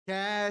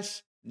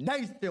Cash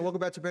Nation. Welcome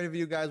back to a brand new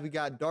video, guys. We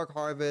got Dark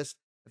Harvest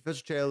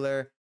official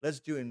trailer.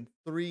 Let's do it in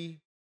 3,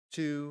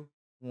 2,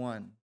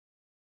 1.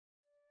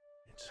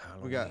 It's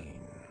Halloween. We got.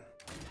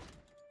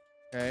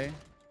 Okay.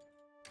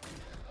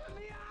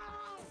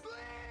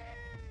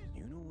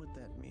 You know what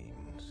that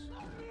means.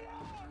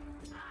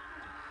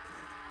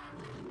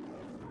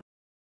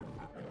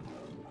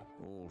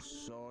 Old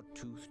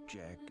Sawtooth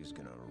Jack is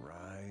gonna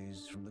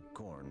rise from the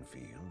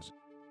cornfields.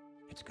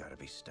 It's gotta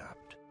be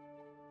stopped.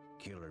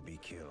 Kill or be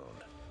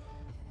killed.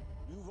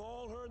 You've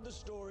all heard the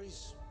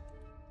stories.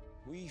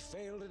 We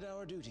failed at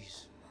our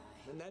duties,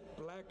 and that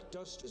black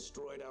dust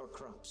destroyed our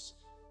crops,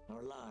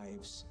 our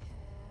lives.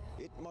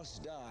 It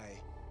must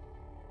die,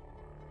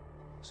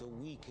 so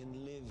we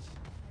can live.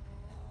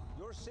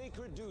 Your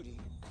sacred duty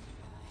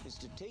is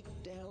to take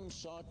down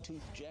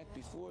Sawtooth Jack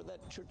before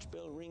that church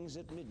bell rings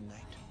at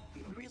midnight.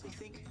 You really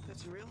think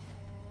that's real?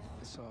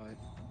 I saw it.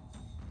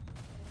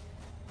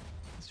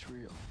 It's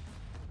real.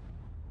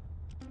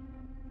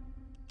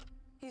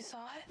 You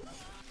saw it?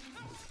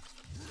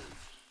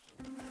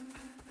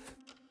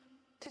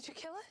 Did you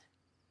kill it?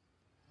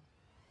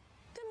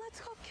 Then let's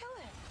go kill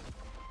it.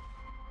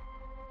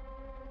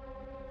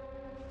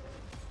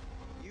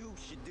 You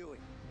should do it.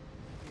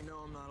 You know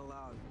I'm not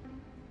allowed.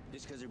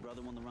 Just because your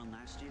brother won the run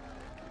last year?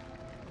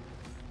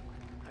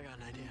 I got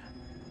an idea.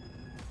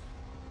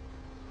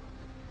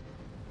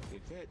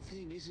 If that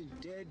thing isn't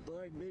dead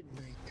by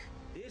midnight,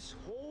 this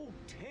whole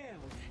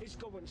town is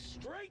going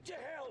straight to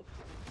hell.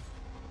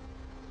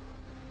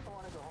 I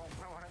want to go home.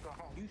 I want to go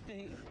home. You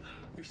think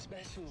you're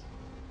special?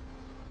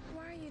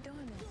 Why are you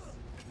doing this?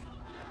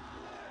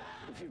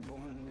 If you're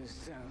born in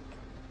this town,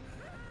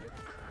 you're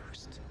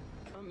cursed.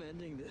 I'm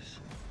ending this.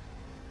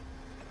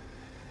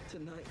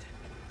 Tonight.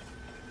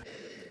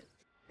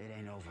 It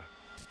ain't over.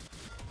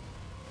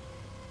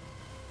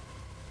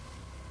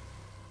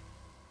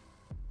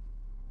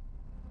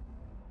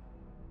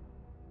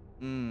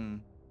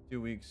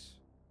 2 weeks.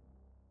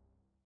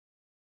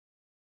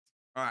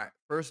 All right.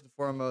 First and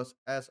foremost,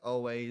 as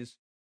always,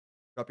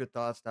 drop your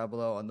thoughts down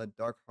below on the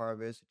Dark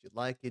Harvest. Did you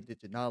like it?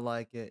 Did you not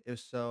like it? If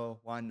so,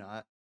 why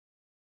not?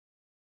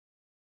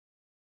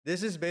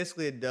 This is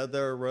basically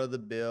another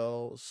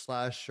run-of-the-mill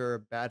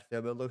slasher bad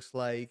film. It looks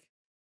like.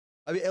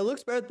 I mean, it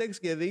looks better than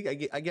Thanksgiving.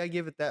 I gotta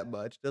give it that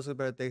much. It does look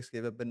better than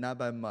Thanksgiving, but not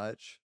by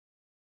much.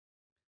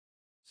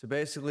 So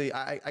basically,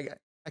 I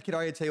can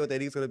already tell you what the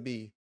ending's gonna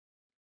be.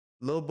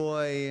 Little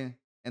boy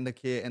and the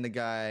kid and the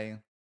guy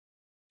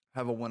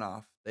have a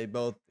one-off. They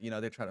both,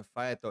 they're trying to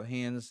fight, throw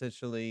hands,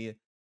 essentially.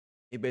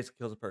 He basically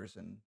kills a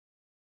person.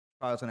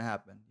 Probably what's gonna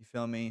happen. You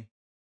feel me?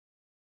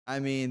 I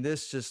mean,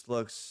 this just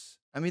looks.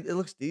 I mean, it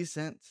looks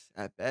decent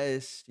at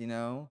best. Let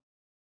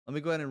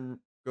me go ahead and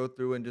go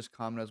through and just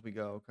comment as we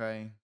go.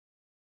 Okay.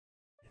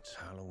 It's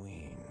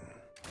Halloween.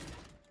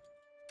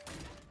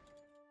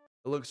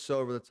 It looks so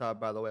over the top,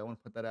 by the way. I want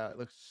to put that out. It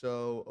looks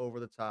so over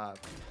the top.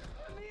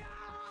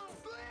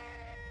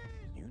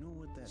 You know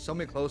what that So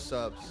many means.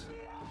 close-ups.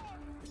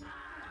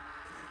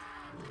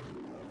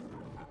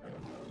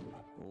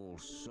 Old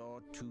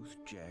Sawtooth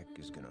Jack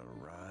is gonna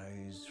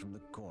rise from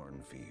the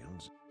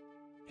cornfields.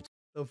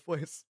 The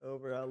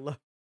voiceover, I love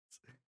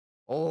it.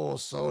 Oh,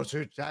 so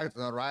two Jack's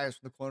gonna rise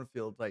from the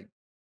cornfield. Like,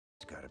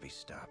 It's gotta be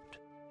stopped.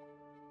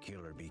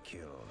 Kill or be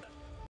killed.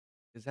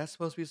 is that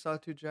supposed to be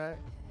Sawtooth Jack?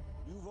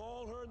 You've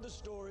all heard the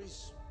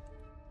stories.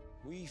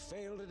 We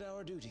failed at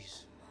our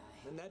duties,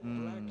 and that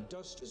black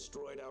dust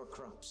destroyed our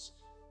crops,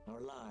 our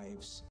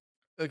lives.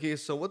 Okay,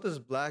 so what does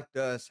black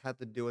dust have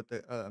to do with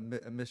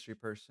a mystery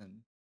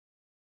person?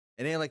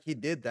 It ain't like he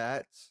did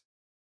that.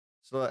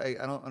 So I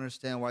don't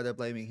understand why they're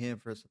blaming him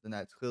for something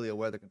that's clearly a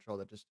weather control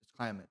that just it's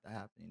climate that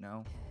happened,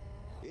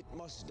 It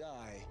must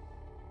die,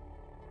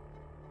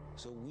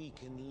 so we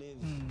can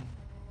live.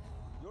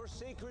 Your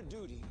sacred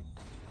duty.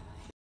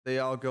 They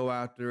all go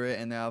after it,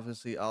 and they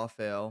obviously all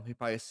fail. He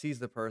probably sees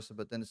the person,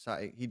 but then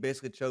he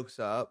basically chokes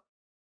up,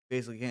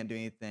 basically can't do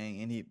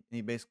anything, and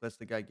he basically lets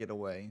the guy get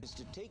away. Is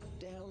to take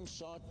down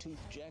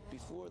Sawtooth Jack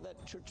before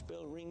that church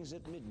bell rings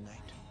at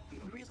midnight. You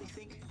really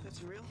think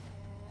that's real?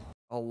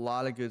 A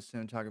lot of good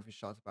cinematography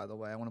shots, by the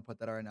way. I want to put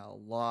that out right now.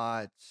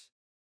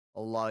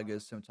 A lot of good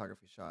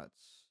cinematography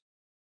shots.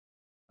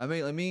 I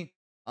mean,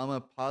 I'm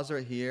gonna pause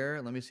right here.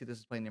 Let me see if this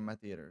is playing near my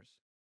theaters.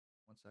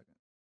 1 second.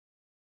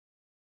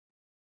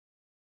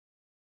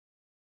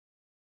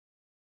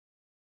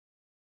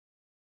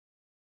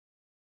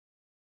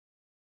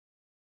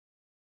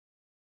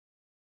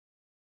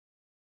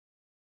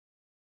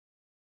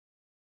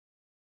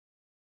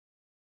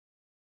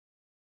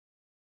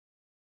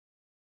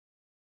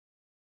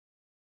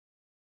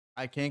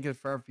 I can't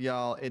confirm for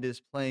y'all. It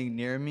is playing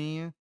near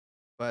me,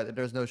 but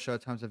there's no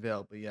showtimes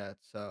available yet.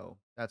 So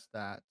that's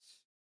that.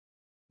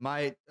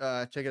 Might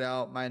check it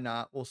out, might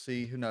not. We'll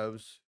see. Who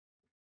knows?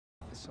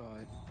 I saw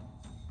it.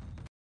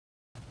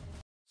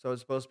 So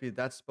it's supposed to be.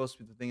 That's supposed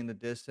to be the thing in the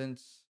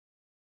distance.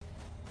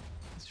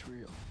 It's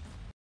real.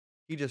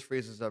 He just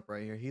freezes up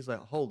right here. He's like,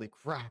 "Holy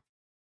crap!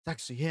 It's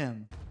actually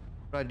him."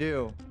 What do I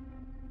do?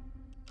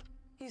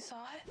 You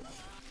saw it?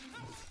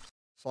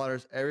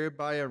 slaughters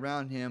everybody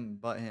around him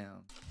but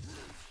him.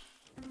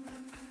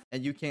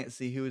 And you can't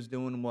see who's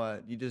doing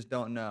what. You just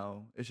don't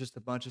know. It's just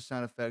a bunch of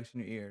sound effects in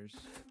your ears.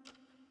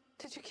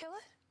 Did you kill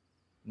it?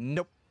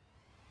 Nope.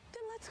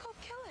 Then let's go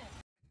kill it.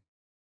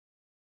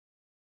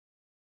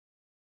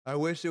 I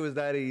wish it was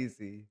that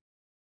easy.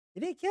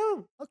 You didn't kill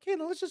him. Okay,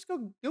 then let's just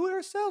go do it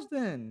ourselves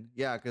then.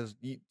 Yeah, because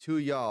two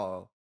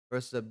y'all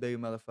versus a big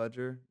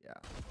motherfudger. Yeah.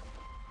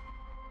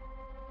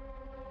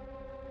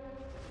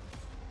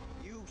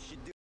 You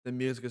should do The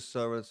music is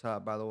so over the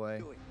top, by the way.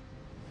 it.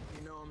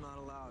 You know I'm not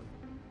allowed.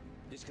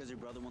 Just because your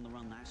brother won the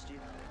run last year?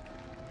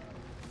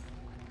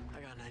 I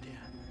got an idea.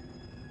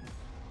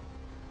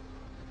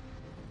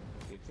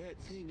 If that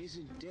thing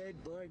isn't dead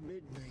by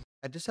midnight.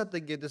 I just have to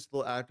give this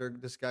little actor,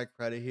 this guy,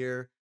 credit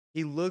here.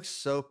 He looks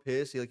so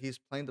pissed. He's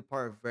playing the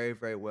part very,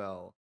 very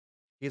well.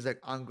 He's like,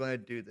 I'm gonna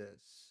do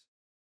this.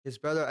 His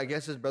brother, I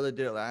guess his brother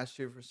did it last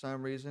year for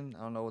some reason.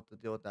 I don't know what the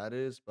deal with that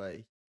is, but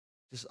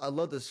just I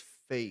love this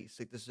face,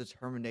 like this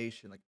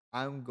determination. Like,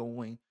 I'm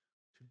going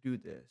to do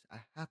this. I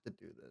have to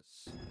do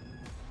this.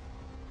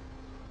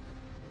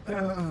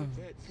 If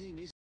that thing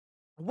is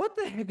What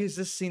the heck is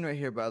this scene right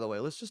here, by the way?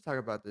 Let's just talk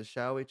about this,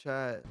 shall we,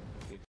 chat?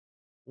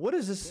 What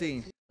is this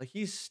scene? Like,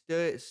 he's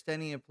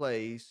standing in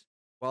place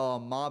while a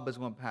mob is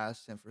going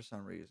past him for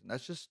some reason.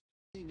 That's just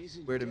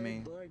isn't weird to dead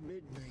me. by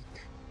midnight.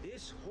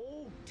 This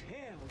whole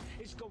town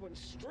is going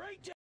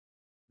straight to.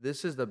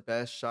 This is the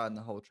best shot in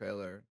the whole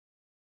trailer.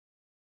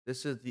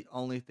 This is the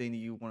only thing that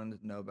you wanted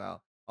to know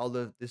about. All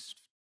this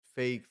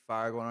fake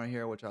fire going on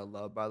here, which I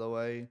love, by the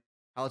way.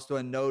 How it's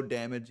doing no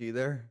damage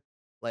either.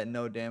 Like,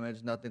 no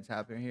damage. Nothing's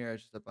happening here.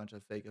 It's just a bunch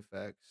of fake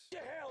effects. To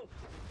hell!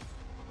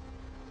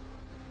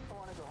 I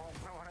want to go home.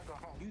 I want to go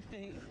home. You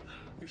think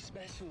you're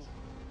special?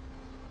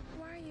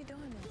 Why are you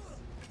doing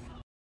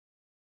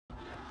this?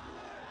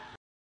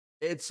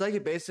 It's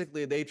like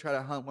basically they try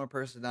to hunt one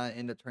person down and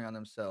end up turning on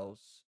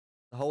themselves.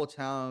 The whole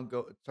town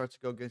starts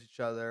to go against each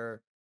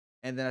other.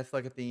 And then I feel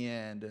like at the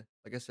end,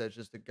 like I said, it's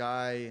just the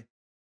guy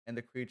and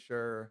the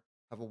creature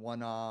have a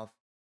one-off.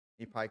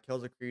 He probably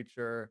kills the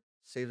creature,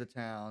 saves the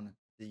town,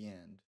 the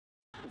end.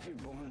 If you're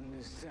born in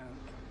this town,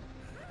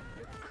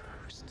 you're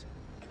cursed.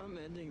 I'm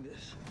ending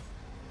this.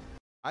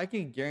 I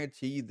can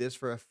guarantee you this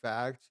for a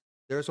fact.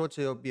 There's going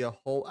to be a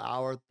whole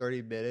hour,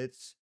 30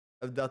 minutes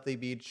of nothing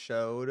being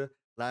showed.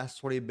 Last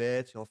 20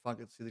 minutes, you'll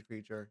fucking see the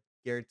creature.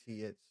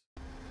 Guarantee it.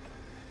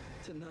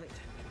 Tonight.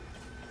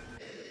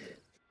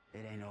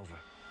 It ain't over.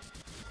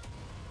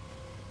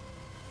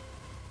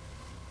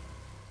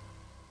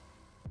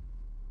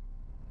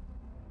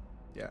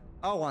 Yeah.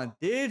 Oh, on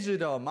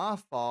digital. My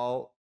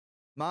fault.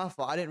 My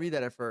fault. I didn't read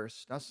that at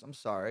first. I'm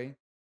sorry.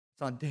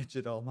 It's on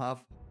digital. My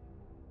fault.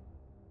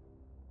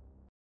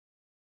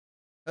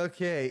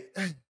 Okay.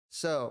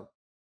 So,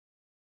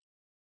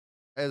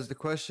 as the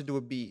question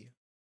would be,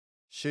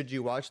 should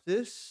you watch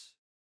this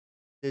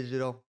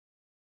digital?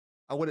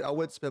 I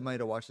would spend money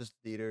to watch this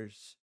in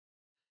theaters.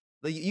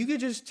 Like, you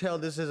could just tell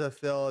this is a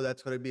film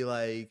that's going to be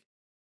like,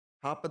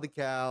 hop on the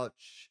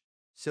couch,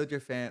 sit with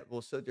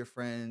your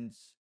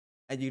friends,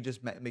 and you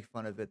just make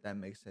fun of it. That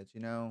makes sense,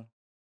 you know?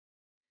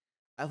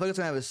 I feel like it's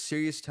going to have a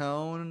serious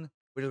tone,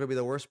 which is going to be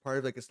the worst part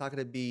of it. Like, it's not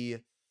going to be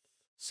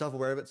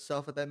self-aware of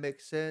itself, if that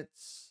makes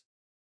sense.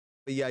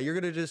 But yeah, you're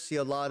going to just see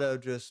a lot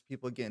of just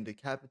people getting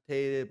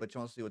decapitated, but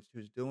you don't see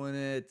who's doing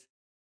it.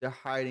 They're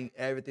hiding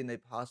everything they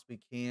possibly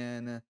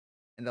can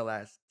in the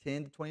last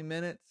 10 to 20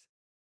 minutes.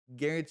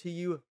 Guarantee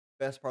you,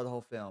 best part of the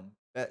whole film.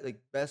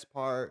 Best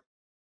part,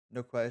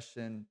 no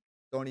question.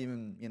 Don't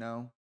even,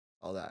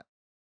 all that.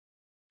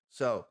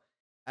 So,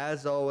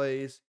 as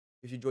always,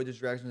 if you enjoyed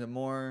this reaction and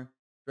more,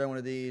 try one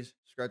of these,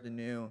 subscribe to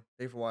new.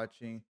 Thank you for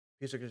watching.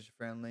 Peace, are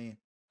friendly.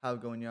 How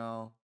it going,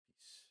 y'all?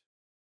 Peace.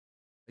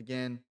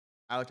 Again,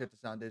 I would check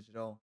this out on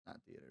digital, not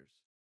theaters.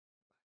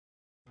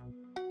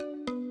 Bye.